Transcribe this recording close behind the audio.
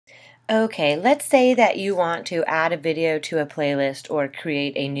Okay, let's say that you want to add a video to a playlist or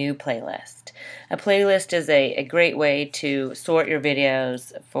create a new playlist. A playlist is a great way to sort your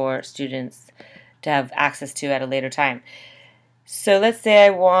videos for students to have access to at a later time. So let's say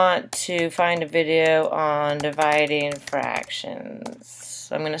I want to find a video on dividing fractions.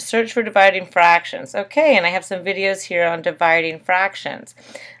 So I'm going to search for dividing fractions. Okay, and I have some videos here on dividing fractions.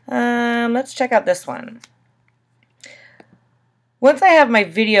 Let's check out this one. Once I have my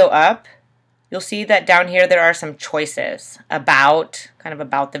video up, you'll see that down here there are some choices. About, kind of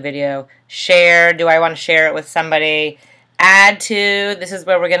about the video. Share, do I want to share it with somebody? Add to, this is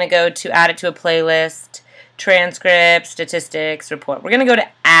where we're going to go to add it to a playlist. Transcript, statistics, report. We're going to go to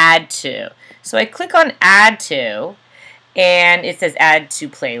add to. So I click on add to, and it says add to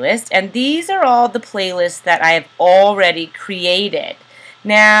playlist. And these are all the playlists that I have already created.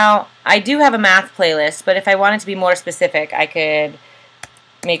 Now, I do have a math playlist, but if I wanted to be more specific, I could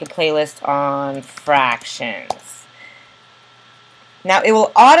make a playlist on fractions. Now, it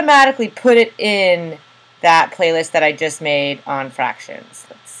will automatically put it in that playlist that I just made on fractions.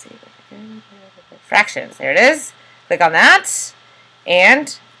 Let's see. Fractions. There it is. Click on that,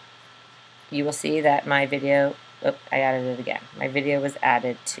 and you will see that my video, I added it again. My video was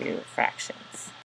added to fractions.